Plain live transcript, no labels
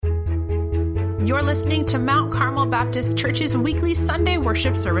You're listening to Mount Carmel Baptist Church's weekly Sunday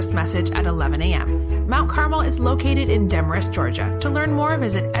worship service message at 11 a.m. Mount Carmel is located in Demarest, Georgia. To learn more,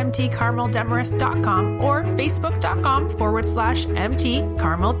 visit mtcarmeldemarest.com or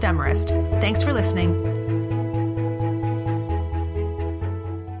facebook.com/mtcarmeldemarest. Thanks for listening.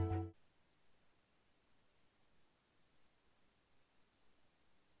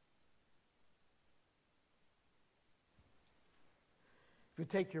 If you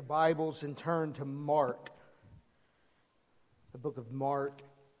take your Bibles and turn to Mark, the book of Mark,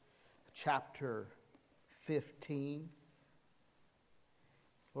 chapter 15.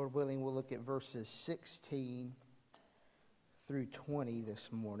 Lord willing, we'll look at verses 16 through 20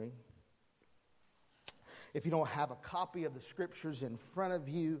 this morning. If you don't have a copy of the scriptures in front of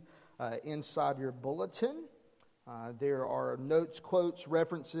you, inside your bulletin, there are notes, quotes,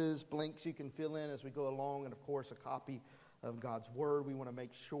 references, blanks you can fill in as we go along, and of course a copy of God's Word. We want to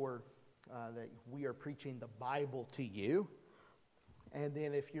make sure that we are preaching the Bible to you. And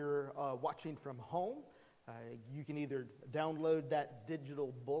then if you're watching from home, you can either download that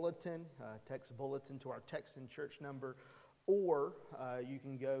digital bulletin, text bulletin to our text and church number, or you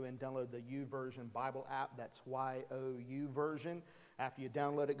can go and download the YouVersion Bible app. That's YOU version. After you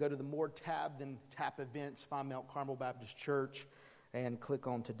download it, go to the More tab, then tap Events, find Mount Carmel Baptist Church, and click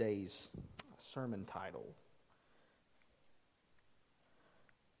on today's sermon title.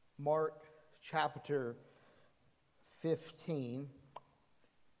 Mark chapter 15.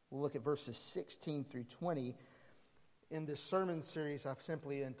 We'll look at verses 16 through 20. In this sermon series, I've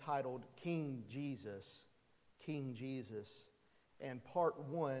simply entitled King Jesus, King Jesus. And part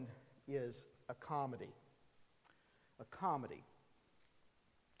one is a comedy. A comedy.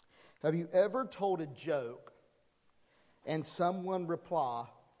 Have you ever told a joke and someone reply,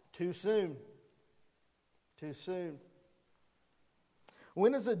 "Too soon"? Too soon.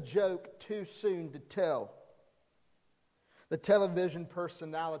 When is a joke too soon to tell? The television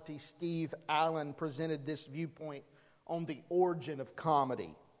personality Steve Allen presented this viewpoint on the origin of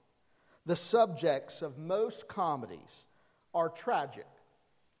comedy. The subjects of most comedies are tragic.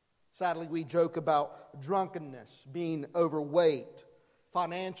 Sadly, we joke about drunkenness, being overweight,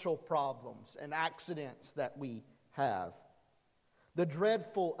 financial problems, and accidents that we have. The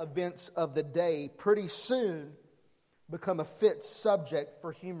dreadful events of the day pretty soon become a fit subject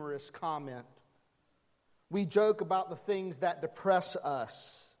for humorous comment. We joke about the things that depress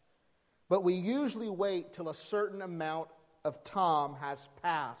us, but we usually wait till a certain amount of time has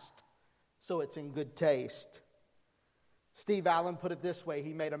passed, so it's in good taste. Steve Allen put it this way.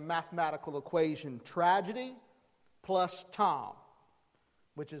 He made a mathematical equation: tragedy plus time,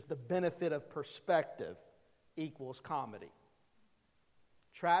 which is the benefit of perspective, equals comedy.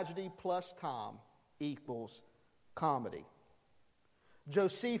 Tragedy plus time equals comedy.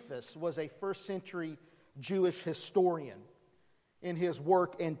 Josephus was a first century Jewish historian. In his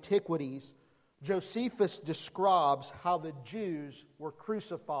work Antiquities, Josephus describes how the Jews were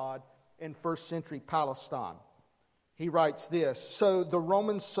crucified in first century Palestine. He writes this: "So the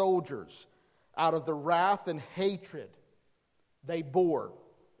Roman soldiers, out of the wrath and hatred they bore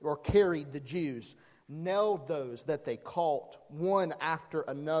or carried the Jews, nailed those that they caught one after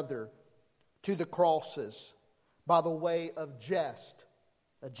another to the crosses by the way of jest,"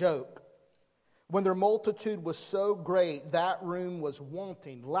 a joke. "When their multitude was so great, that room was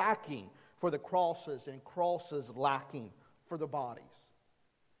wanting, lacking for the crosses, and crosses lacking for the bodies."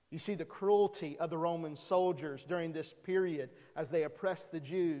 You see the cruelty of the Roman soldiers during this period as they oppressed the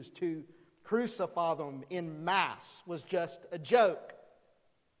Jews. To crucify them in mass was just a joke.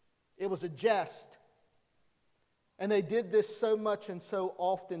 It was a jest. And they did this so much and so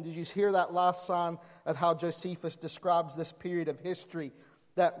often. Did you hear that last line of how Josephus describes this period of history?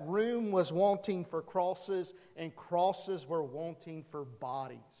 That room was wanting for crosses, and crosses were wanting for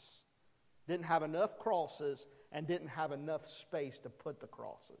bodies. Didn't have enough crosses and didn't have enough space to put the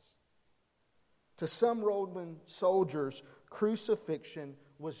crosses. To some Roman soldiers, crucifixion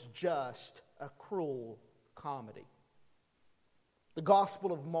was just a cruel comedy. The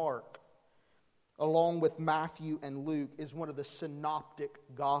Gospel of Mark, along with Matthew and Luke, is one of the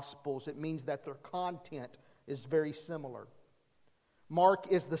synoptic Gospels. It means that their content is very similar. Mark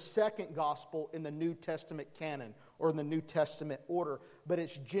is the second Gospel in the New Testament canon, or in the New Testament order, but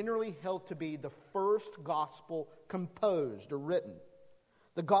it's generally held to be the first Gospel composed or written.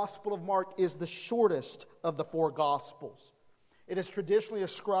 The Gospel of Mark is the shortest of the four Gospels. It is traditionally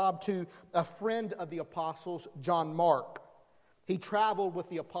ascribed to a friend of the apostles, John Mark. He traveled with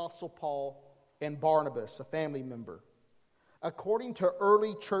the apostle Paul and Barnabas, a family member. According to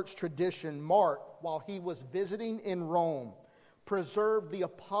early church tradition, Mark, while he was visiting in Rome, preserved the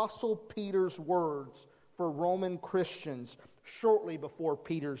Apostle Peter's words for Roman Christians shortly before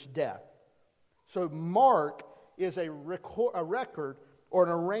Peter's death. So Mark is a record or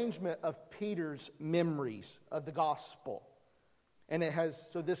an arrangement of Peter's memories of the gospel. And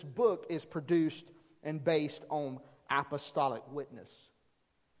so this book is produced and based on apostolic witness.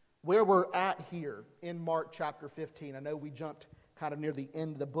 Where we're at here in Mark chapter 15, I know we jumped kind of near the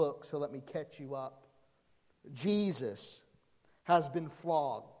end of the book, so let me catch you up. Jesus has been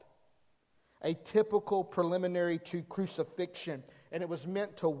flogged, a typical preliminary to crucifixion, and it was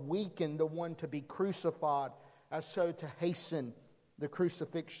meant to weaken the one to be crucified, as so to hasten the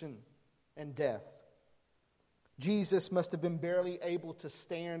crucifixion and death. Jesus must have been barely able to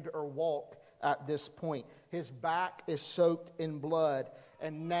stand or walk at this point. His back is soaked in blood,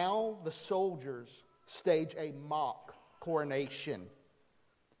 and now the soldiers stage a mock coronation.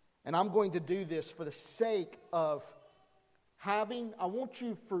 And I'm going to do this for the sake of I want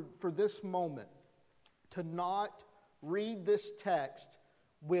you for this moment to not read this text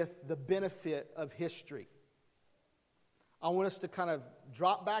with the benefit of history. I want us to kind of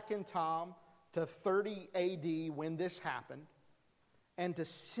drop back in time to 30 AD when this happened and to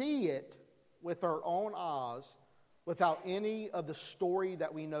see it with our own eyes without any of the story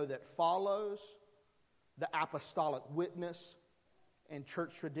that we know that follows, the apostolic witness, and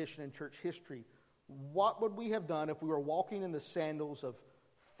church tradition and church history. What would we have done if we were walking in the sandals of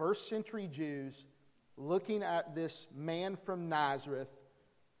first century Jews looking at this man from Nazareth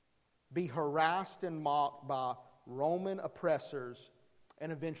be harassed and mocked by Roman oppressors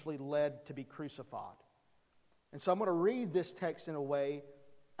and eventually led to be crucified? And so I'm going to read this text in a way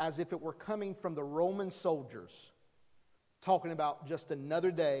as if it were coming from the Roman soldiers talking about just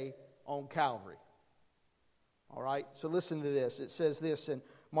another day on Calvary. All right, so listen to this. It says this in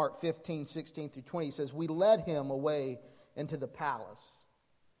Mark 15, 16 through 20. It says, "We led him away into the palace."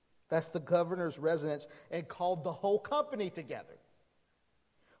 That's the governor's residence, and called the whole company together.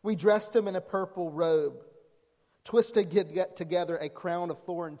 "We dressed him in a purple robe, twisted together a crown of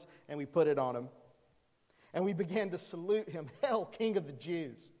thorns, and we put it on him. And we began to salute him, 'Hail, King of the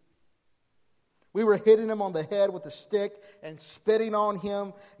Jews.' We were hitting him on the head with a stick and spitting on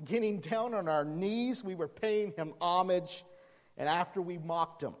him, getting down on our knees. We were paying him homage. And after we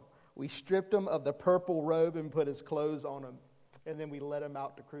mocked him, we stripped him of the purple robe and put his clothes on him. And then we let him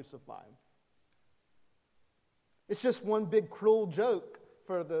out to crucify him." It's just one big cruel joke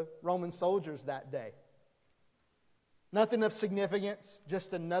for the Roman soldiers that day. Nothing of significance,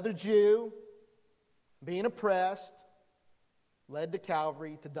 just another Jew being oppressed, led to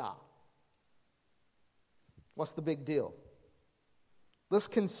Calvary to die. What's the big deal? Let's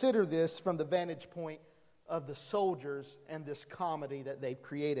consider this from the vantage point of the soldiers and this comedy that they've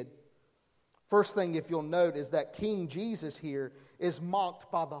created. First thing, if you'll note, is that King Jesus here is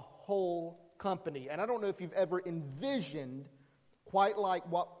mocked by the whole company. And I don't know if you've ever envisioned quite like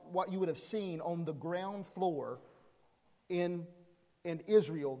what you would have seen on the ground floor in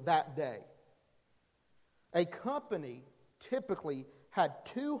Israel that day. A company typically had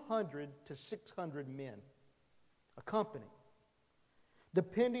 200 to 600 men. A company.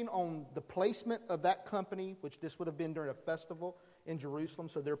 Depending on the placement of that company, which this would have been during a festival in Jerusalem,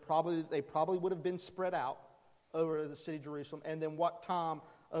 so they probably would have been spread out over the city of Jerusalem, and then what time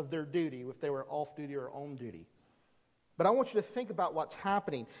of their duty, if they were off duty or on duty. But I want you to think about what's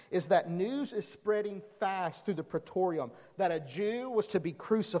happening, is that news is spreading fast through the praetorium that a Jew was to be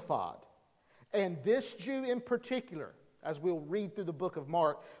crucified. And this Jew in particular, as we'll read through the book of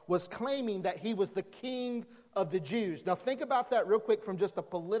Mark, was claiming that he was the king of the Jews. Now think about that real quick from just a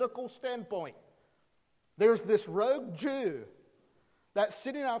political standpoint. There's this rogue Jew that's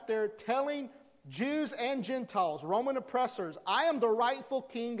sitting out there telling Jews and Gentiles, Roman oppressors, I am the rightful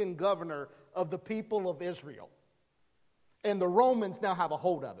king and governor of the people of Israel. And the Romans now have a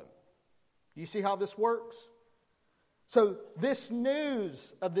hold of him. Do you see how this works? So this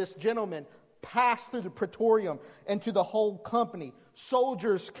news of this gentleman passed through the praetorium and to the whole company.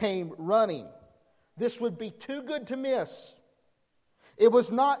 Soldiers came running. This would be too good to miss. It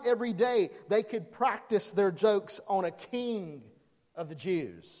was not every day they could practice their jokes on a king of the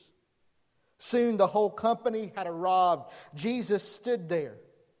Jews. Soon the whole company had arrived. Jesus stood there,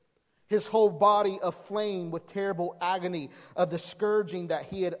 his whole body aflame with terrible agony of the scourging that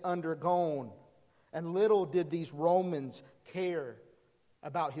he had undergone. And little did these Romans care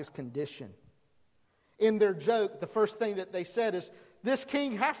about his condition. In their joke, the first thing that they said is, this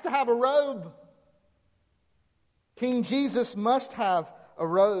king has to have a robe. King Jesus must have a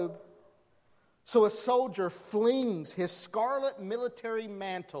robe. So a soldier flings his scarlet military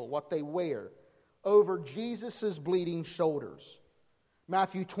mantle, what they wear, over Jesus' bleeding shoulders.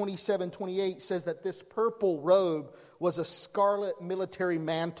 Matthew 27:28 says that this purple robe was a scarlet military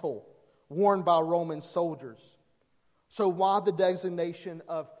mantle worn by Roman soldiers. So why the designation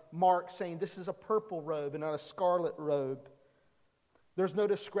of Mark saying this is a purple robe and not a scarlet robe? There's no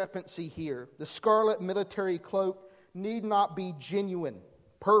discrepancy here. The scarlet military cloak need not be genuine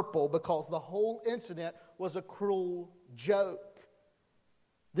purple because the whole incident was a cruel joke.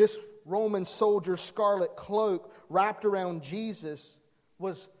 This Roman soldier's scarlet cloak wrapped around Jesus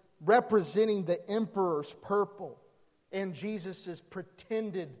was representing the emperor's purple and Jesus'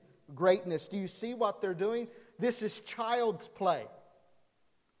 pretended greatness. Do you see what they're doing? This is child's play.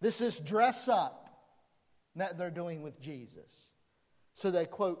 This is dress up that they're doing with Jesus. So they,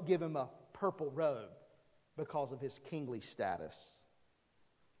 quote, give him a purple robe because of his kingly status.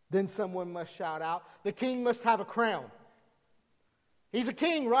 Then someone must shout out, the king must have a crown. He's a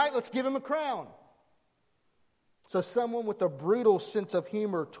king, right? Let's give him a crown. So someone with a brutal sense of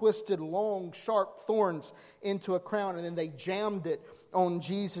humor twisted long, sharp thorns into a crown, and then they jammed it on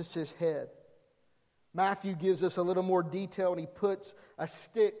Jesus' head. Matthew gives us a little more detail, and he puts a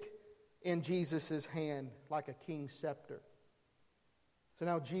stick in Jesus' hand like a king's scepter. So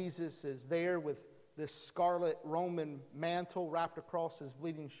now Jesus is there with this scarlet Roman mantle wrapped across his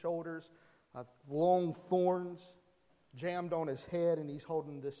bleeding shoulders, long thorns jammed on his head, and he's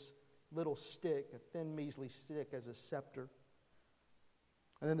holding this little stick, a thin, measly stick, as a scepter.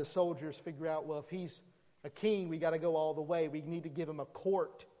 And then the soldiers figure out, well, if he's a king, we got to go all the way. We need to give him a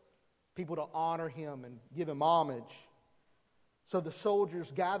court, people to honor him and give him homage. So the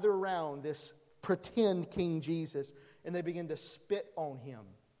soldiers gather around this pretend King Jesus, and they begin to spit on him.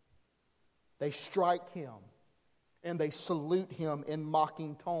 They strike him, and they salute him in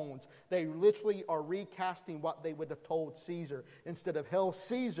mocking tones. They literally are recasting what they would have told Caesar. Instead of "Hail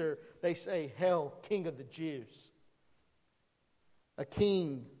Caesar," they say, "Hail, King of the Jews." A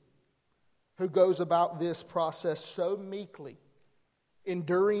king who goes about this process so meekly,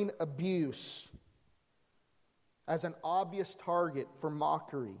 enduring abuse as an obvious target for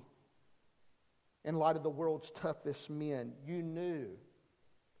mockery in light of the world's toughest men. You knew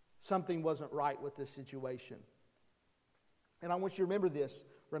something wasn't right with this situation. And I want you to remember this.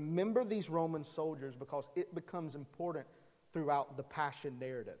 Remember these Roman soldiers, because it becomes important throughout the Passion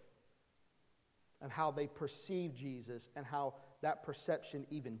narrative and how they perceive Jesus and how that perception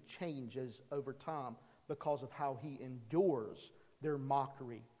even changes over time because of how he endures their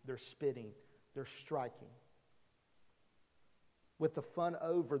mockery, their spitting, their striking. With the fun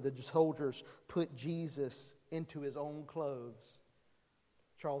over, the soldiers put Jesus into his own clothes.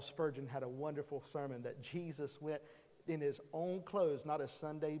 Charles Spurgeon had a wonderful sermon that Jesus went in his own clothes, not his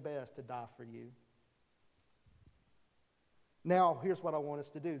Sunday best, to die for you. Now, here's what I want us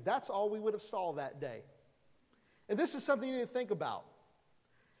to do. That's all we would have saw that day. And this is something you need to think about.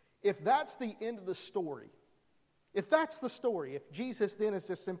 If that's the end of the story, if that's the story, if Jesus then is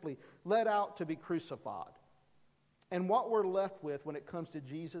just simply led out to be crucified, and what we're left with when it comes to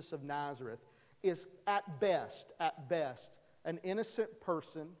Jesus of Nazareth is at best, an innocent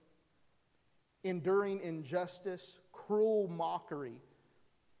person enduring injustice, cruel mockery,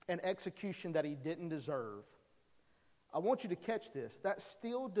 and execution that he didn't deserve. I want you to catch this. That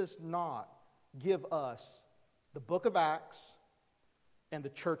still does not give us the book of Acts and the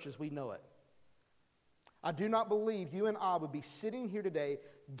church as we know it. I do not believe you and I would be sitting here today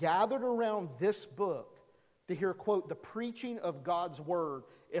gathered around this book to hear, quote, the preaching of God's word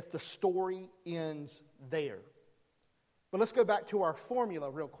if the story ends there. But let's go back to our formula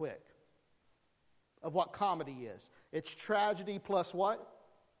real quick of what comedy is. It's tragedy plus what?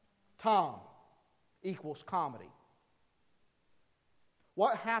 Time equals comedy.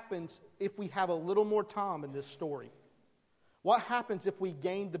 What happens if we have a little more time in this story? What happens if we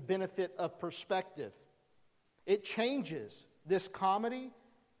gain the benefit of perspective? It changes this comedy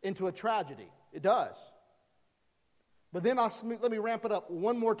into a tragedy. It does. But then let me ramp it up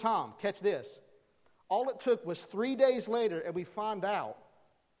one more time. Catch this. All it took was 3 days later, and we find out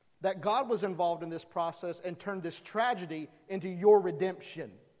that God was involved in this process and turned this tragedy into your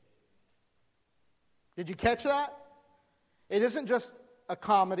redemption. Did you catch that? It isn't just a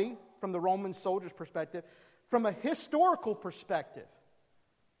comedy from the Roman soldier's perspective. From a historical perspective,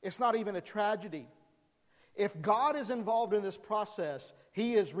 it's not even a tragedy. If God is involved in this process,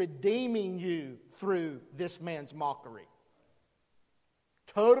 he is redeeming you through this man's mockery.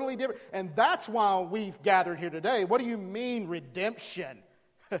 Totally different. And that's why we've gathered here today. What do you mean redemption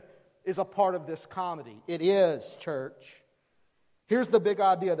is a part of this comedy? It is, church. Here's the big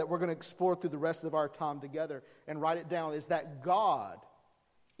idea that we're going to explore through the rest of our time together and write it down, is that God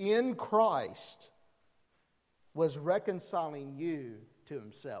in Christ was reconciling you to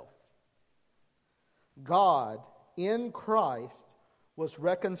himself. God in Christ was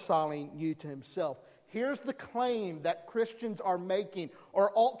reconciling you to himself. Here's the claim that Christians are making,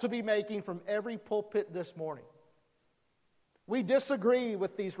 or ought to be making, from every pulpit this morning. We disagree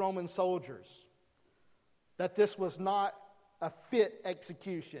with these Roman soldiers that this was not a fit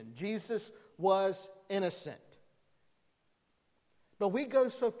execution. Jesus was innocent. But we go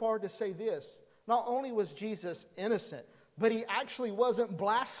so far to say this: not only was Jesus innocent, but he actually wasn't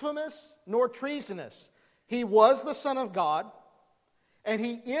blasphemous nor treasonous. He was the Son of God, and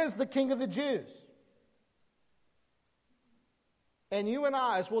he is the King of the Jews. And you and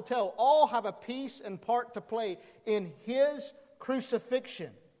I, as we'll tell, all have a piece and part to play in his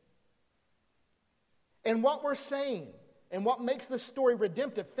crucifixion. And what we're saying, and what makes this story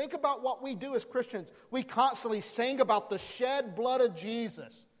redemptive, think about what we do as Christians. We constantly sing about the shed blood of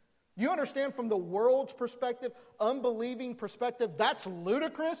Jesus. You understand, from the world's perspective, unbelieving perspective, that's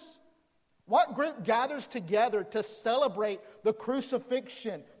ludicrous. What group gathers together to celebrate the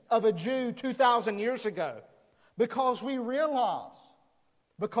crucifixion of a Jew 2,000 years ago? Because we realize,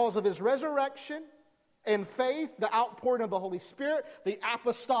 because of his resurrection and faith, the outpouring of the Holy Spirit, the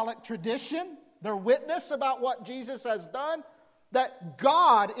apostolic tradition, their witness about what Jesus has done, that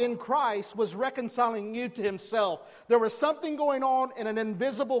God in Christ was reconciling you to himself. There was something going on in an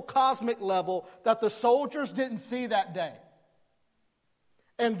invisible cosmic level that the soldiers didn't see that day.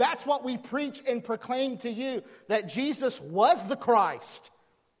 And that's what we preach and proclaim to you, that Jesus was the Christ.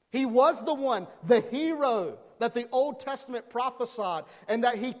 He was the one, the hero that the Old Testament prophesied, and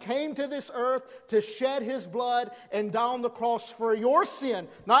that he came to this earth to shed his blood and die on the cross for your sin,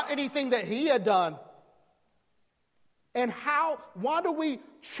 not anything that he had done. And why do we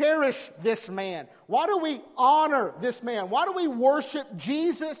cherish this man? Why do we honor this man? Why do we worship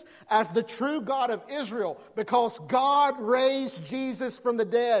Jesus as the true God of Israel? Because God raised Jesus from the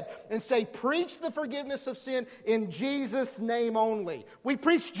dead, and say, preach the forgiveness of sin in Jesus' name only. We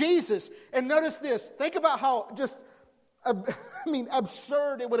preach Jesus. And notice this. Think about how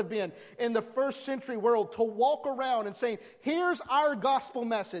absurd it would have been in the first century world to walk around and saying, here's our gospel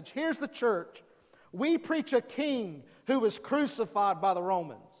message. Here's the church. We preach a king who was crucified by the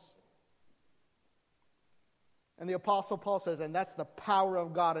Romans. And the Apostle Paul says, and that's the power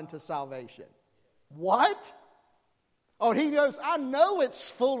of God unto salvation. What? Oh, he goes, I know it's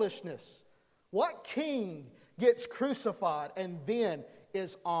foolishness. What king gets crucified and then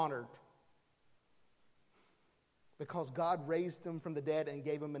is honored? Because God raised him from the dead and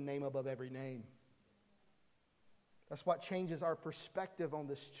gave him a name above every name. That's what changes our perspective on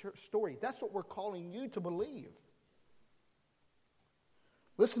this story. That's what we're calling you to believe.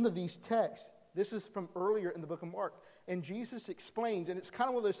 Listen to these texts. This is from earlier in the book of Mark. And Jesus explains, and it's kind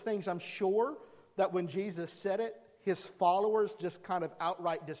of one of those things, I'm sure, that when Jesus said it, his followers just kind of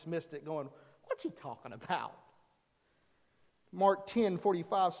outright dismissed it, going, what's he talking about? Mark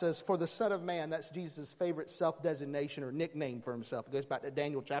 10:45 says, for the Son of Man, that's Jesus' favorite self-designation or nickname for himself. It goes back to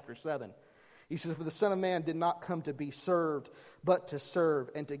Daniel chapter 7. He says, for the Son of Man did not come to be served, but to serve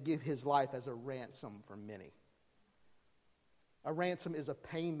and to give his life as a ransom for many. A ransom is a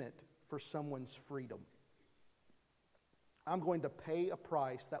payment for someone's freedom. I'm going to pay a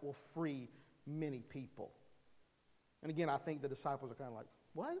price that will free many people. And again, I think the disciples are kind of like,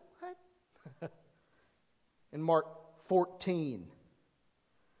 what? In Mark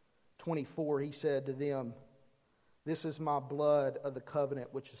 14:24, he said to them, this is my blood of the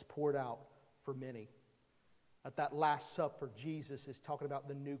covenant which is poured out for many. At that Last Supper, Jesus is talking about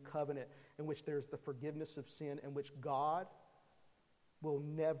the new covenant in which there's the forgiveness of sin, in which God will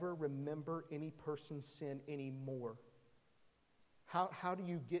never remember any person's sin anymore. How do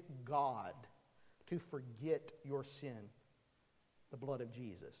you get God to forget your sin? The blood of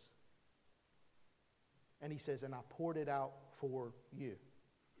Jesus. And he says, and I poured it out for you.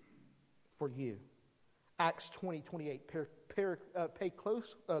 For you. Acts 20:28. Pay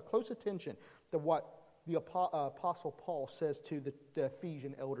close attention to what the Apostle Paul says to the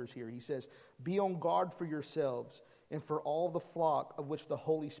Ephesian elders here. He says, be on guard for yourselves and for all the flock of which the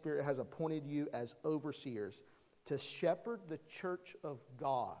Holy Spirit has appointed you as overseers to shepherd the church of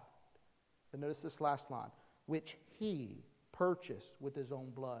God. And notice this last line, which he purchased with his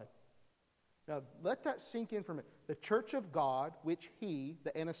own blood. Now, let that sink in for a minute. The church of God, which he,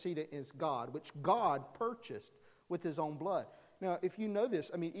 the antecedent is God, which God purchased with his own blood. Now, if you know this,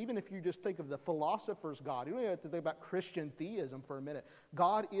 even if you just think of the philosopher's God, you don't have to think about Christian theism for a minute.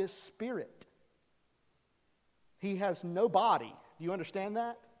 God is spirit. He has no body. Do you understand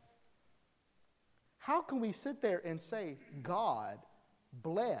that? How can we sit there and say God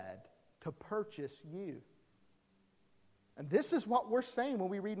bled to purchase you? And this is what we're saying when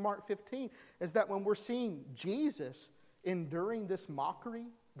we read Mark 15, is that when we're seeing Jesus enduring this mockery,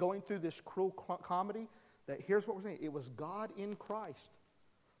 going through this cruel comedy, that here's what we're saying. It was God in Christ.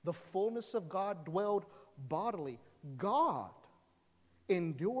 The fullness of God dwelled bodily. God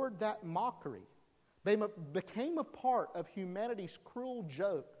endured that mockery, became a part of humanity's cruel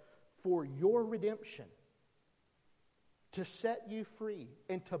joke for your redemption, to set you free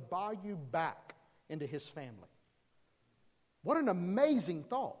and to buy you back into His family. What an amazing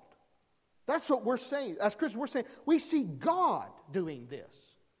thought. That's what we're saying. As Christians, we're saying we see God doing this.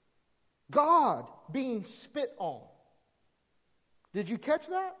 God being spit on. Did you catch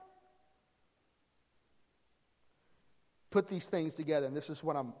that? Put these things together, and this is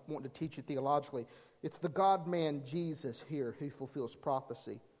what I'm wanting to teach you theologically. It's the God-man Jesus here who fulfills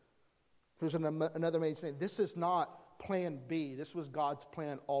prophecy. Here's another amazing thing. This is not plan B. This was God's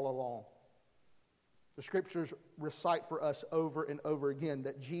plan all along. The Scriptures recite for us over and over again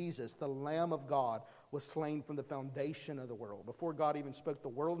that Jesus, the Lamb of God, was slain from the foundation of the world. Before God even spoke the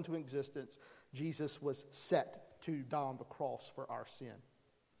world into existence, Jesus was set to die on the cross for our sin.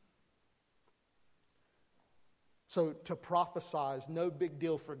 So to prophesy is no big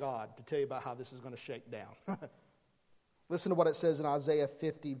deal for God to tell you about how this is going to shake down. Listen to what it says in Isaiah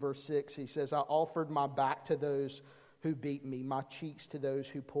 50, verse 6. He says, I offered my back to those who beat me, my cheeks to those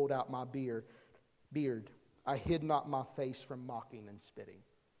who pulled out my beard. I hid not my face from mocking and spitting.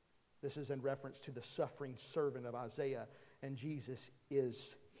 This is in reference to the suffering servant of Isaiah, and Jesus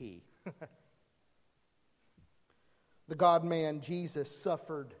is He. The God-man Jesus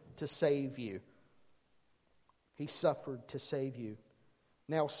suffered to save you. He suffered to save you.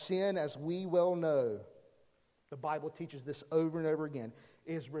 Now sin, as we well know, the Bible teaches this over and over again,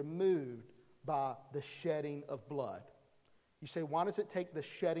 is removed by the shedding of blood. You say, why does it take the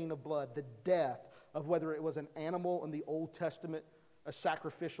shedding of blood, the death of whether it was an animal in the Old Testament, a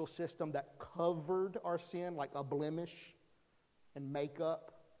sacrificial system that covered our sin like a blemish and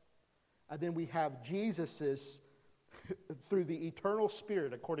makeup? And then we have Jesus's, through the eternal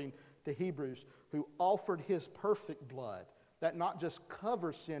Spirit, according to Hebrews, who offered His perfect blood that not just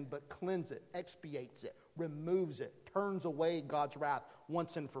covers sin, but cleanses it, expiates it, removes it, turns away God's wrath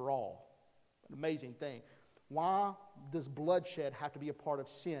once and for all. An amazing thing. Why does bloodshed have to be a part of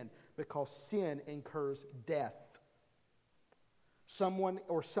sin? Because sin incurs death. Someone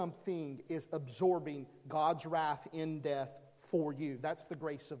or something is absorbing God's wrath in death for you. That's the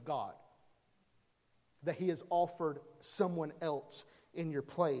grace of God. That He has offered someone else in your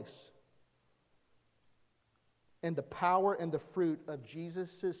place. And the power and the fruit of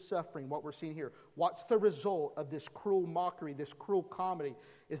Jesus' suffering, what we're seeing here, what's the result of this cruel mockery, this cruel comedy,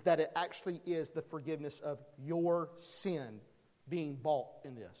 is that it actually is the forgiveness of your sin being bought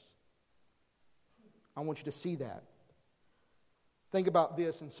in this. I want you to see that. Think about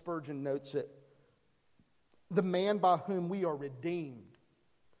this, and Spurgeon notes it. The man by whom we are redeemed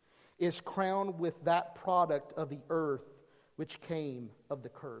is crowned with that product of the earth which came of the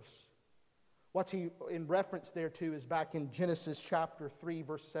curse. What's he in reference there to is back in Genesis chapter 3,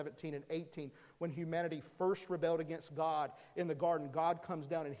 verse 17 and 18, when humanity first rebelled against God in the garden. God comes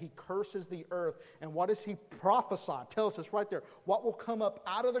down and He curses the earth. And what does He prophesy? Tells us right there. What will come up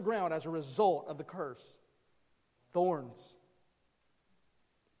out of the ground as a result of the curse? Thorns.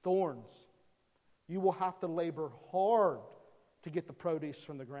 Thorns. You will have to labor hard to get the produce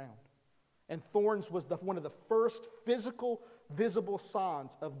from the ground. And thorns was one of the first physical, visible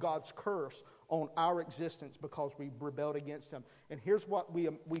signs of God's curse on our existence because we rebelled against Him. And here's what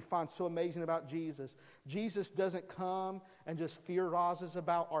we find so amazing about Jesus. Jesus doesn't come and just theorizes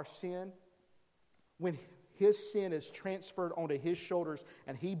about our sin. When His sin is transferred onto His shoulders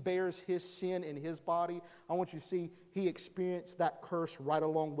and He bears His sin in His body, I want you to see He experienced that curse right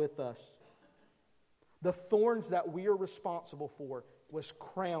along with us. The thorns that we are responsible for it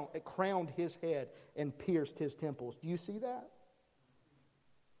crowned His head and pierced His temples. Do you see that?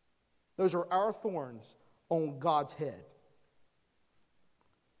 Those are our thorns on God's head.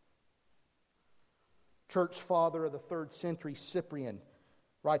 Church father of the 3rd century, Cyprian,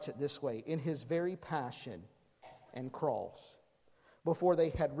 writes it this way: in His very passion and cross, before they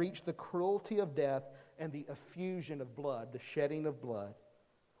had reached the cruelty of death and the effusion of blood, the shedding of blood,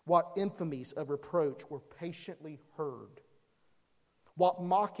 what infamies of reproach were patiently heard. What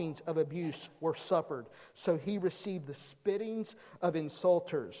mockings of abuse were suffered. So He received the spittings of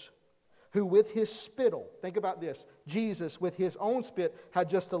insulters, who with His spittle, think about this, Jesus with His own spit had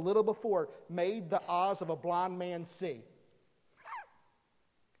just a little before made the eyes of a blind man see.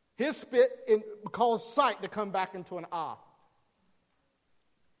 His spit caused sight to come back into an eye.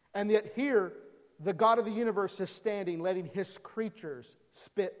 And yet here, the God of the universe is standing, letting his creatures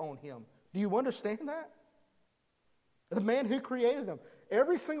spit on him. Do you understand that? The man who created them.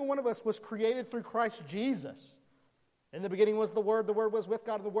 Every single one of us was created through Christ Jesus. In the beginning was the Word was with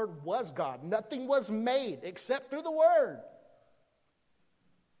God, and the Word was God. Nothing was made except through the Word.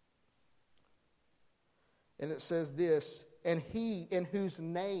 And it says this, and he in whose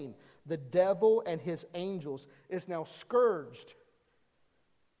name the devil and his angels is now scourged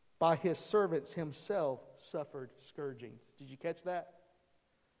by his servants himself suffered scourgings. Did you catch that?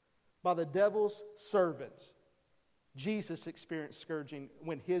 By the devil's servants, Jesus experienced scourging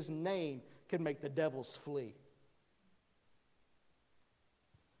when his name could make the devils flee.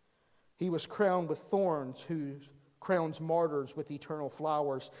 He was crowned with thorns, who crowns martyrs with eternal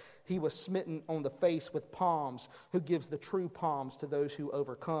flowers. He was smitten on the face with palms, who gives the true palms to those who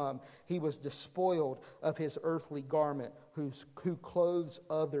overcome. He was despoiled of his earthly garment, who clothes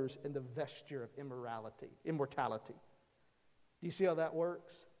others in the vesture of immortality. Do you see how that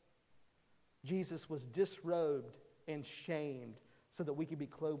works? Jesus was disrobed and shamed so that we could be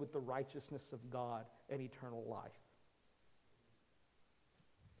clothed with the righteousness of God and eternal life.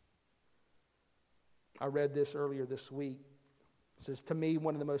 I read this earlier this week. It says, to me,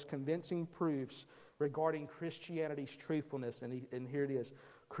 one of the most convincing proofs regarding Christianity's truthfulness, and here it is,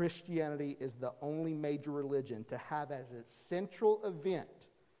 Christianity is the only major religion to have as its central event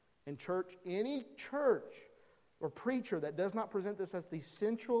in church, any church or preacher that does not present this as the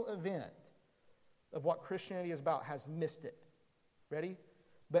central event of what Christianity is about has missed it. Ready?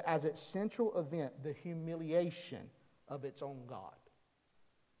 But as its central event, the humiliation of its own God.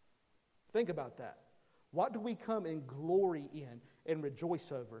 Think about that. What do we come and glory in and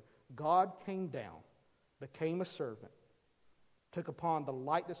rejoice over? God came down, became a servant, took upon the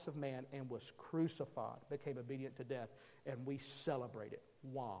likeness of man, and was crucified, became obedient to death, and we celebrate it.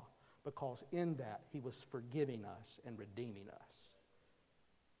 Why? Because in that, he was forgiving us and redeeming us.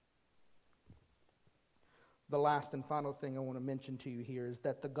 The last and final thing I want to mention to you here is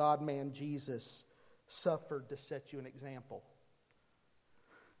that the God-man Jesus suffered to set you an example.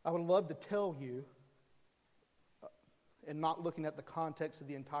 I would love to tell you, and not looking at the context of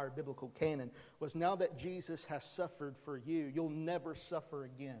the entire biblical canon, was now that Jesus has suffered for you, you'll never suffer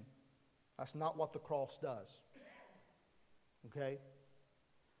again. That's not what the cross does. Okay?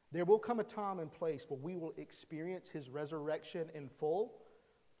 There will come a time and place where we will experience his resurrection in full,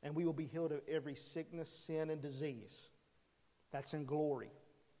 and we will be healed of every sickness, sin, and disease. That's in glory.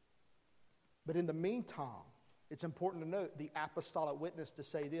 But in the meantime, it's important to note the apostolic witness to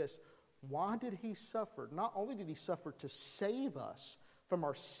say this. Why did he suffer? Not only did he suffer to save us from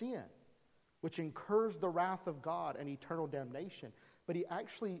our sin, which incurs the wrath of God and eternal damnation, but he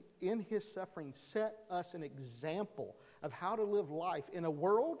actually, in his suffering, set us an example of how to live life in a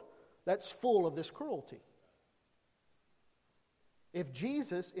world that's full of this cruelty. If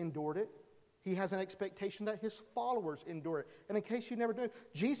Jesus endured it, he has an expectation that his followers endure it. And in case you never knew,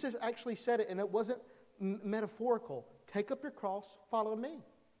 Jesus actually said it, and it wasn't metaphorical. Take up your cross, follow me.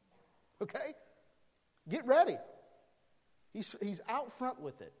 Okay? Get ready. He's out front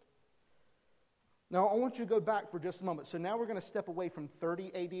with it. Now, I want you to go back for just a moment. So now we're going to step away from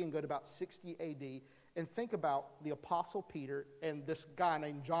 30 AD and go to about 60 AD and think about the Apostle Peter and this guy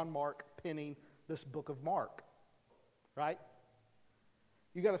named John Mark penning this book of Mark. Right?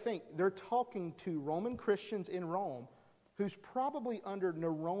 You got to think, they're talking to Roman Christians in Rome who's probably under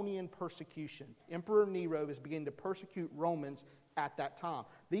Neronian persecution. Emperor Nero is beginning to persecute Romans at that time.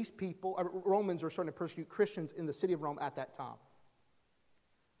 These people, Romans are starting to persecute Christians in the city of Rome at that time.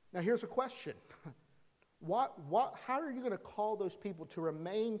 Now here's a question. How are you going to call those people to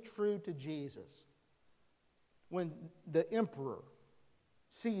remain true to Jesus when the emperor,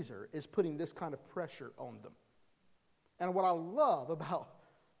 Caesar, is putting this kind of pressure on them? And what I love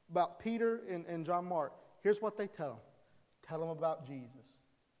about Peter and John Mark, here's what they tell them. Tell them about Jesus.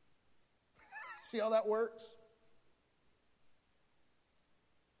 See how that works?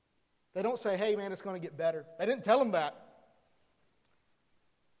 They don't say, hey man, it's going to get better. They didn't tell them that.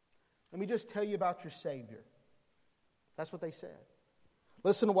 Let me just tell you about your Savior. That's what they said.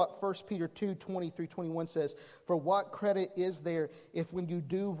 Listen to what 1 Peter 2:20-21 says. For what credit is there if when you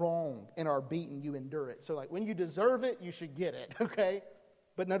do wrong and are beaten, you endure it? So like when you deserve it, you should get it, okay?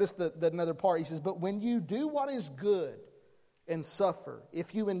 But notice the another part. He says, but when you do what is good and suffer,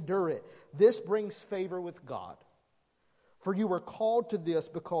 if you endure it, this brings favor with God. For you were called to this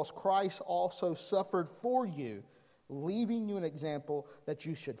because Christ also suffered for you, leaving you an example that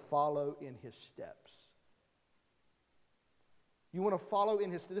you should follow in his steps. You want to follow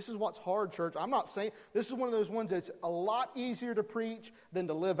in his... This is what's hard, church. I'm not saying... This is one of those ones that's a lot easier to preach than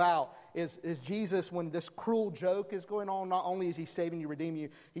to live out. Is Jesus, when this cruel joke is going on, not only is he saving you, redeeming you,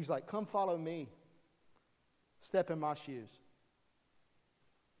 he's like, come follow me. Step in my shoes.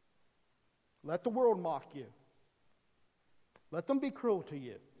 Let the world mock you. Let them be cruel to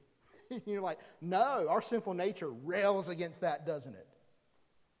you. You're like, no, our sinful nature rails against that, doesn't it?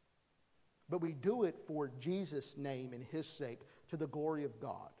 But we do it for Jesus' name and his sake, to the glory of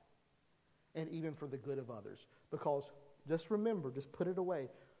God, and even for the good of others. Because, just remember, just put it away,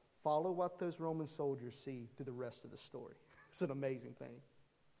 follow what those Roman soldiers see through the rest of the story. It's an amazing thing.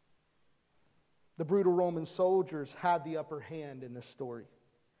 The brutal Roman soldiers had the upper hand in this story,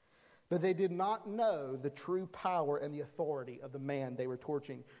 but they did not know the true power and the authority of the man they were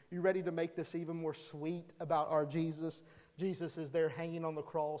torturing. You ready to make this even more sweet about our Jesus? Jesus is there hanging on the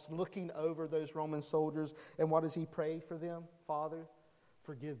cross, looking over those Roman soldiers. And what does he pray for them? Father,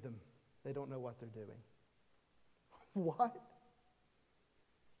 forgive them. They don't know what they're doing. What?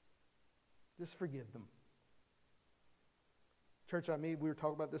 Just forgive them. Church, we were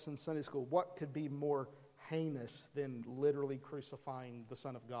talking about this in Sunday school. What could be more heinous than literally crucifying the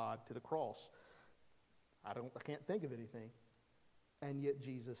Son of God to the cross? I can't think of anything. And yet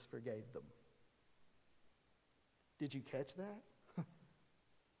Jesus forgave them. Did you catch that?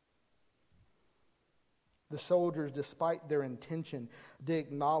 The soldiers, despite their intention, did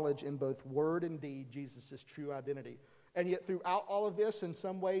acknowledge in both word and deed Jesus' true identity. And yet throughout all of this, in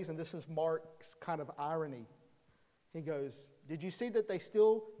some ways, and this is Mark's kind of irony, he goes, did you see that they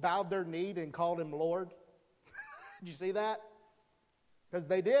still bowed their knee and called him Lord? Did you see that? Because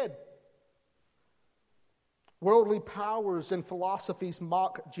they did. Worldly powers and philosophies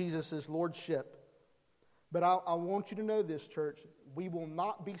mock Jesus' lordship. But I want you to know this, church. We will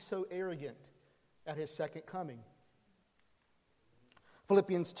not be so arrogant at his second coming.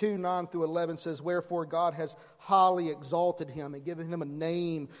 Philippians 2:9-11 says, wherefore God has highly exalted him and given him a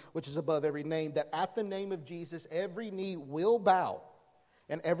name which is above every name, that at the name of Jesus every knee will bow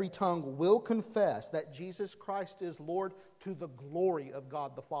and every tongue will confess that Jesus Christ is Lord, to the glory of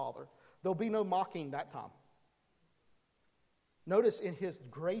God the Father. There'll be no mocking that time. Notice in his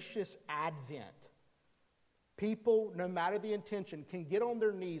gracious advent, people, no matter the intention, can get on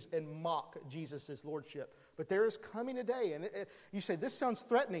their knees and mock Jesus' lordship. But there is coming a day, and you say, this sounds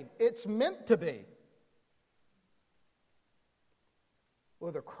threatening. It's meant to be.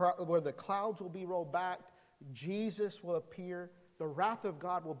 Where the clouds will be rolled back, Jesus will appear, the wrath of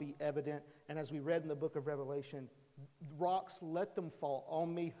God will be evident, and as we read in the book of Revelation, rocks, let them fall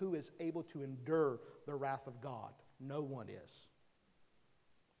on me, who is able to endure the wrath of God. No one is.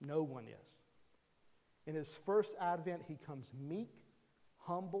 No one is. In his first advent, he comes meek,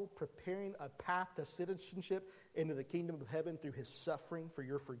 humble, preparing a path to citizenship into the kingdom of heaven through his suffering for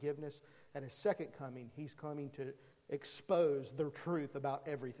your forgiveness. At his second coming, he's coming to expose the truth about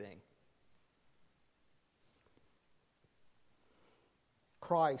everything.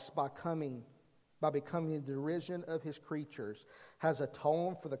 Christ, by becoming the derision of his creatures, has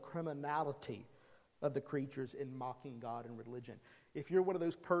atoned for the criminality of the creatures in mocking God and religion. If you're one of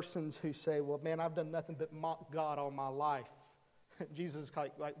those persons who say, well, man, I've done nothing but mock God all my life, Jesus is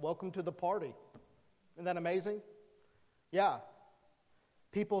like, welcome to the party. Isn't that amazing? Yeah.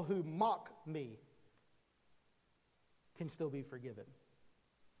 People who mock me can still be forgiven.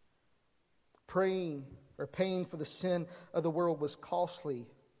 Paying for the sin of the world was costly,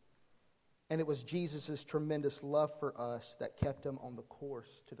 and it was Jesus' tremendous love for us that kept him on the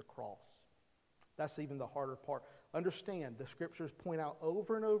course to the cross. That's even the harder part. Understand, the scriptures point out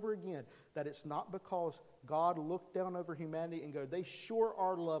over and over again that it's not because God looked down over humanity and go, they sure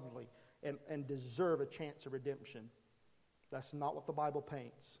are lovely and deserve a chance of redemption. That's not what the Bible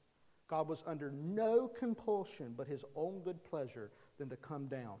paints. God was under no compulsion but his own good pleasure than to come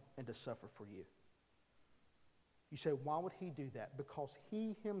down and to suffer for you. You say, why would he do that? Because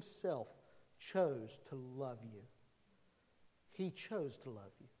he himself chose to love you. He chose to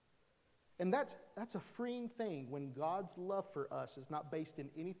love you. And that's a freeing thing when God's love for us is not based in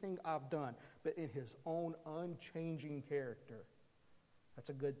anything I've done, but in his own unchanging character. That's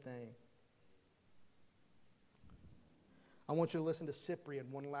a good thing. I want you to listen to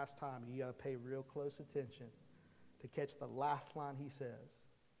Cyprian one last time. You got to pay real close attention to catch the last line he says.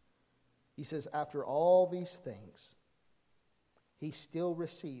 He says, after all these things, he still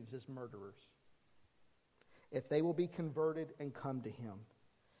receives his murderers, if they will be converted and come to him.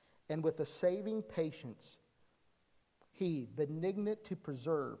 And with a saving patience, he, benignant to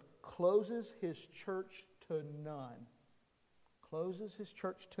preserve, closes his church to none. Closes his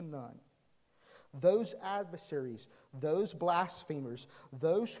church to none. those adversaries, those blasphemers,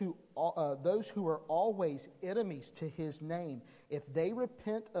 those who are always enemies to his name, if they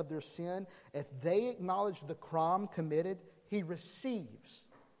repent of their sin, if they acknowledge the crime committed, he receives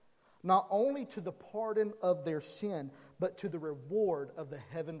not only to the pardon of their sin, but to the reward of the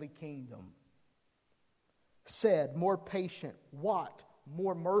heavenly kingdom. Said, more patient, what?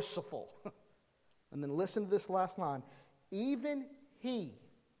 More merciful. And then listen to this last line. Even he,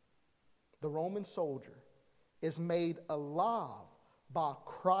 the Roman soldier, is made alive by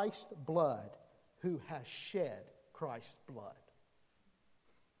Christ's blood, who has shed Christ's blood.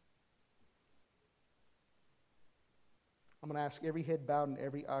 I'm going to ask every head bowed and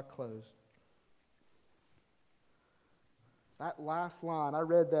every eye closed. That last line, I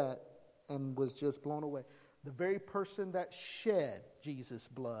read that and was just blown away. The very person that shed Jesus'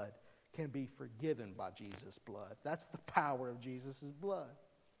 blood can be forgiven by Jesus' blood. That's the power of Jesus' blood.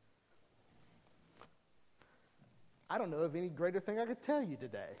 I don't know of any greater thing I could tell you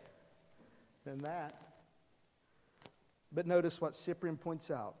today than that. But notice what Cyprian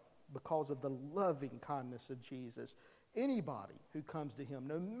points out. Because of the loving kindness of Jesus, anybody who comes to him,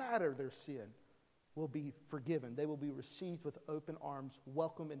 no matter their sin, will be forgiven. They will be received with open arms,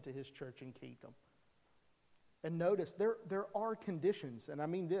 welcome into his church and kingdom. And notice, there are conditions, and I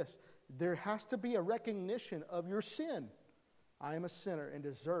mean this. There has to be a recognition of your sin. I am a sinner and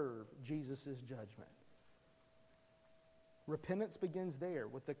deserve Jesus' judgment. Repentance begins there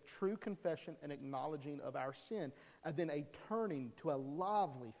with a true confession and acknowledging of our sin, and then a turning to a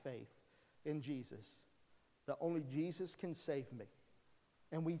lively faith in Jesus, that only Jesus can save me.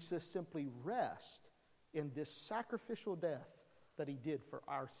 And we just simply rest in this sacrificial death that he did for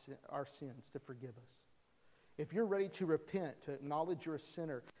our sins to forgive us. If you're ready to repent, to acknowledge you're a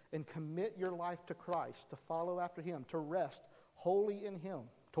sinner, and commit your life to Christ, to follow after him, to rest wholly in him,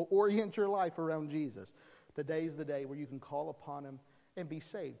 to orient your life around Jesus, today's the day where you can call upon him and be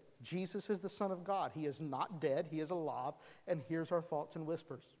saved. Jesus is the Son of God. He is not dead. He is alive. And here's our thoughts and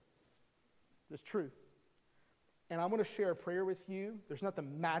whispers. It's true. And I'm going to share a prayer with you. There's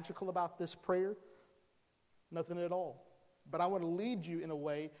nothing magical about this prayer. Nothing at all. But I want to lead you in a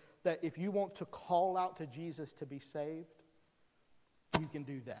way that if you want to call out to Jesus to be saved, you can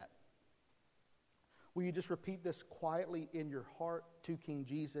do that. Will you just repeat this quietly in your heart to King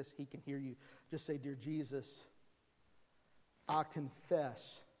Jesus? He can hear you. Just say, Dear Jesus, I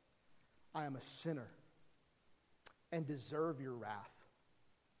confess I am a sinner and deserve your wrath.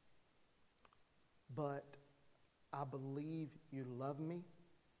 But I believe you love me.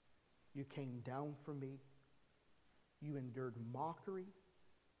 You came down for me. You endured mockery.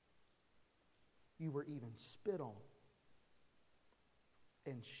 You were even spit on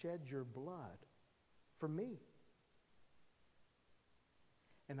and shed your blood for me.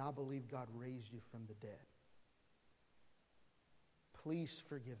 And I believe God raised you from the dead. Please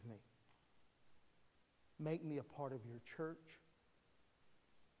forgive me. Make me a part of your church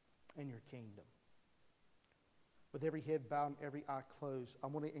and your kingdom. With every head bowed and every eye closed, I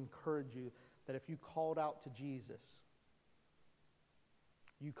want to encourage you that if you called out to Jesus,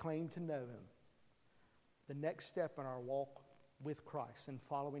 you claim to know him, the next step in our walk with Christ and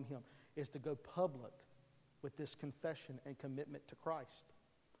following him is to go public with this confession and commitment to Christ.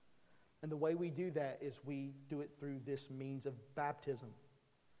 And the way we do that is we do it through this means of baptism.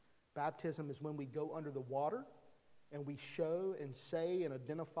 Baptism is when we go under the water and we show and say and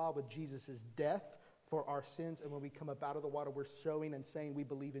identify with Jesus' death for our sins. And when we come up out of the water, we're showing and saying we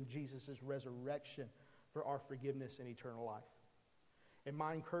believe in Jesus' resurrection for our forgiveness and eternal life. And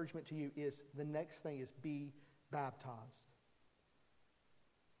my encouragement to you is the next thing is be baptized.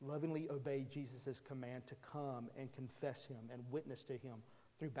 Lovingly obey Jesus' command to come and confess him and witness to him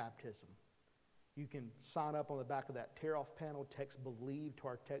through baptism. You can sign up on the back of that tear-off panel, text BELIEVE to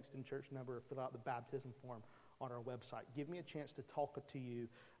our text and church number, or fill out the baptism form on our website. Give me a chance to talk to you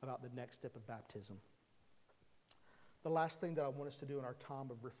about the next step of baptism. The last thing that I want us to do in our time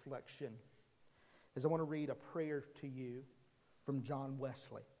of reflection is I want to read a prayer to you from John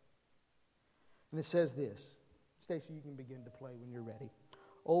Wesley. And it says this. Stacy, you can begin to play when you're ready.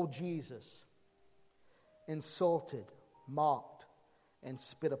 O Jesus, insulted, mocked, and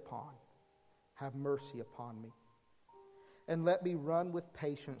spit upon, have mercy upon me. And let me run with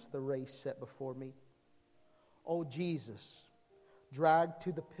patience the race set before me. O Jesus, dragged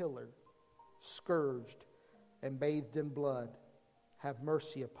to the pillar, scourged, and bathed in blood, have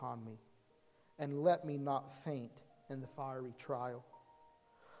mercy upon me. And let me not faint in the fiery trial.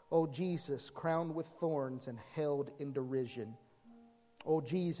 O Jesus, crowned with thorns and held in derision. O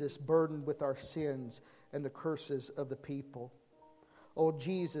Jesus, burdened with our sins and the curses of the people. O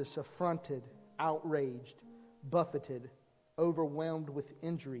Jesus, affronted, outraged, buffeted, overwhelmed with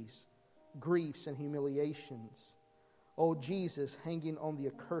injuries, griefs, and humiliations. O Jesus, hanging on the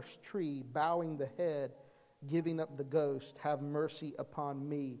accursed tree, bowing the head, giving up the ghost, have mercy upon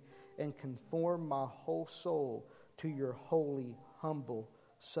me and conform my whole soul to your holy, humble,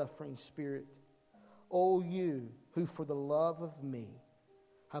 suffering spirit. O you who for the love of me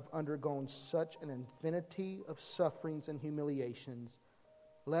have undergone such an infinity of sufferings and humiliations,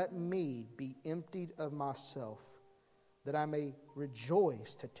 let me be emptied of myself, that I may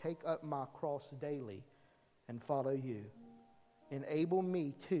rejoice to take up my cross daily and follow you. Enable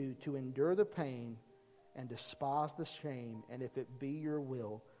me too to endure the pain and despise the shame, and if it be your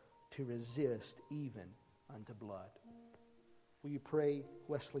will, to resist even unto blood. Will you pray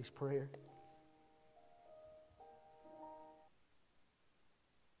Wesley's prayer?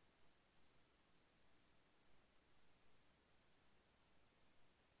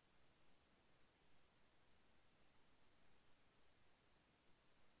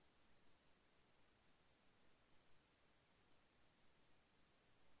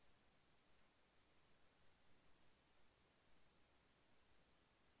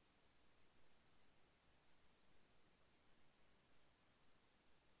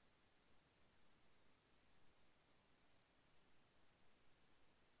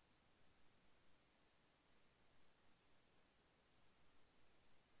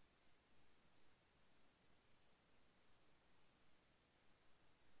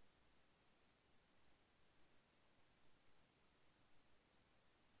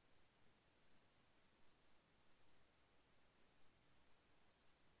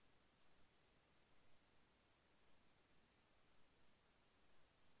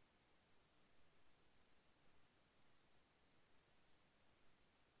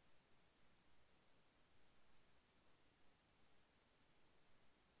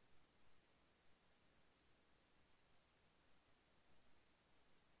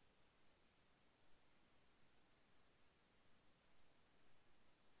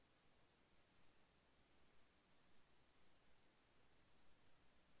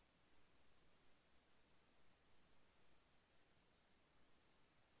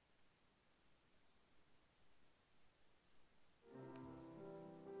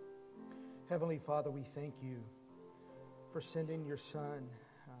 Heavenly Father, we thank you for sending your Son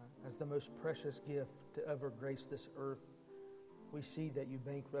as the most precious gift to ever grace this earth. We see that you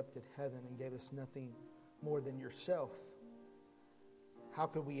bankrupted heaven and gave us nothing more than yourself. How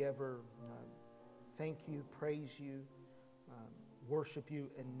could we ever thank you, praise you, worship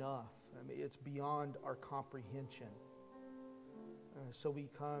you enough? I mean, it's beyond our comprehension. So we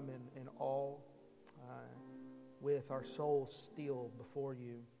come in awe with our souls still before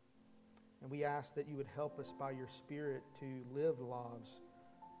you. And we ask that you would help us by your Spirit to live lives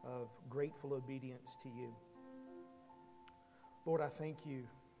of grateful obedience to you. Lord, I thank you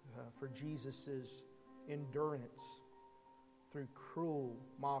for Jesus' endurance through cruel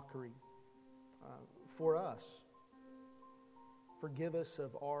mockery for us. Forgive us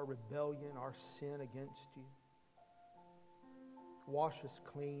of our rebellion, our sin against you. Wash us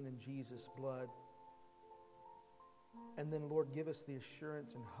clean in Jesus' blood. And then, Lord, give us the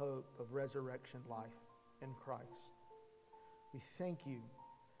assurance and hope of resurrection life in Christ. We thank you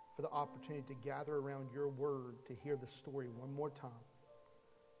for the opportunity to gather around your word to hear the story one more time.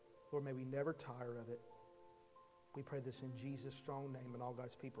 Lord, may we never tire of it. We pray this in Jesus' strong name, and all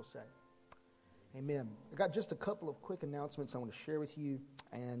God's people say, amen. I got just a couple of quick announcements I want to share with you,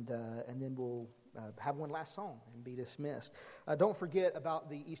 and then we'll have one last song and be dismissed. Don't forget about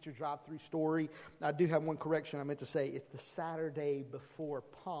the Easter drive-thru story. I do have one correction. I meant to say it's the Saturday before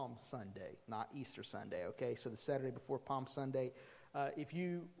Palm Sunday, not Easter Sunday, okay? So the Saturday before Palm Sunday. If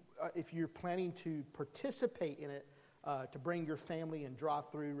you're planning to participate in it, to bring your family and drive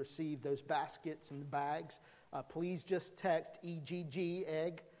through, receive those baskets and bags, please just text EGG,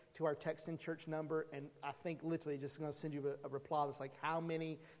 egg, to our text in church number, and I think literally just going to send you a reply that's like, how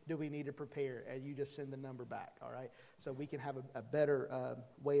many do we need to prepare? And you just send the number back, all right? So we can have a better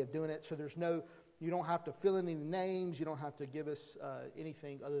way of doing it. So you don't have to fill in any names. You don't have to give us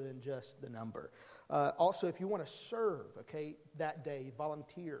anything other than just the number. Also, if you want to serve, okay, that day,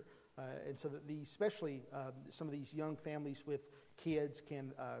 volunteer. And so that especially some of these young families with kids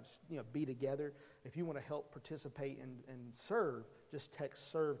can be together. If you want to help participate and serve, just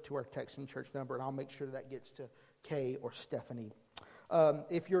text serve to our text in church number, and I'll make sure that gets to Kay or Stephanie.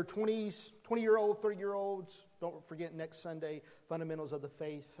 If you're 20-year-old, 30-year-olds, don't forget next Sunday, Fundamentals of the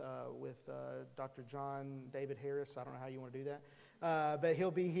Faith with Dr. John David Harris. I don't know how you want to do that. But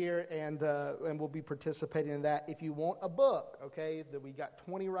he'll be here, and we'll be participating in that. If you want a book, okay, that we got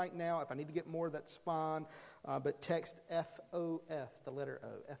 20 right now. If I need to get more, that's fine. But text FOF, the letter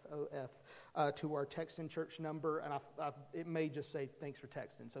O, FOF, to our text in church number, and it may just say thanks for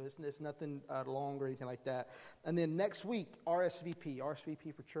texting. So it's nothing long or anything like that. And then next week,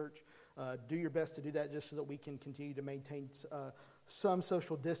 RSVP for church. Do your best to do that just so that we can continue to maintain some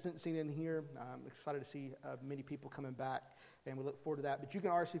social distancing in here. I'm excited to see many people coming back, and we look forward to that. But you can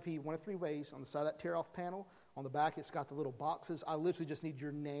RSVP one of three ways. On the side of that tear-off panel, on the back, it's got the little boxes. I literally just need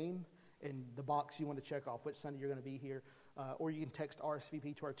your name and the box you want to check off, which Sunday you're going to be here. Or you can text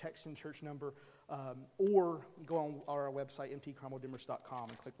RSVP to our text in church number, or go on our website, mtcarmeldemarest.com,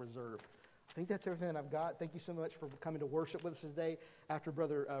 and click reserve. I think that's everything that I've got. Thank you so much for coming to worship with us today. After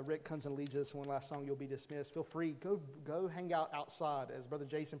Brother Rick comes and leads us one last song, you'll be dismissed. Feel free, go hang out outside. As Brother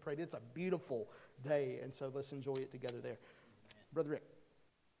Jason prayed, it's a beautiful day, and so let's enjoy it together there. Brother Rick.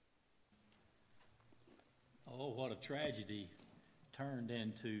 Oh, what a tragedy turned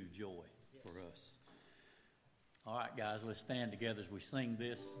into joy for us. All right, guys, let's stand together as we sing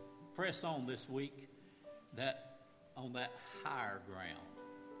this. Press on this week, that on that higher ground,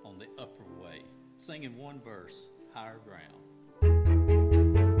 on the upper way. Singing one verse, higher ground.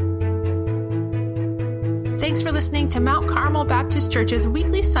 Thanks for listening to Mount Carmel Baptist Church's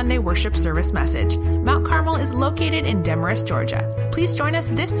weekly Sunday worship service message. Mount Carmel is located in Demarest, Georgia. Please join us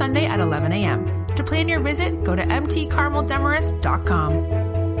this Sunday at 11 a.m. To plan your visit, go to mtcarmeldemarest.com.